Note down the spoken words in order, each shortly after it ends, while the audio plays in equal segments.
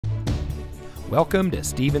Welcome to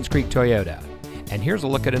Stevens Creek Toyota, and here's a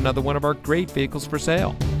look at another one of our great vehicles for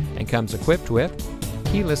sale, and comes equipped with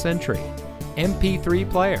keyless entry, MP3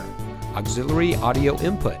 player, auxiliary audio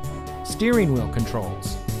input, steering wheel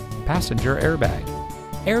controls, passenger airbag,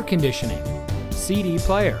 air conditioning, CD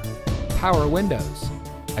player, power windows,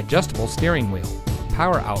 adjustable steering wheel,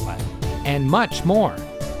 power outlet, and much more.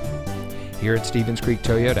 Here at Stevens Creek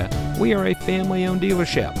Toyota, we are a family-owned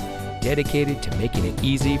dealership dedicated to making it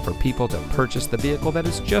easy for people to purchase the vehicle that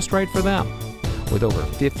is just right for them. With over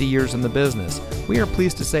 50 years in the business, we are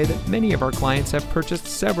pleased to say that many of our clients have purchased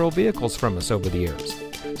several vehicles from us over the years.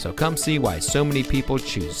 So come see why so many people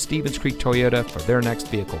choose Stevens Creek Toyota for their next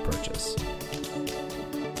vehicle purchase.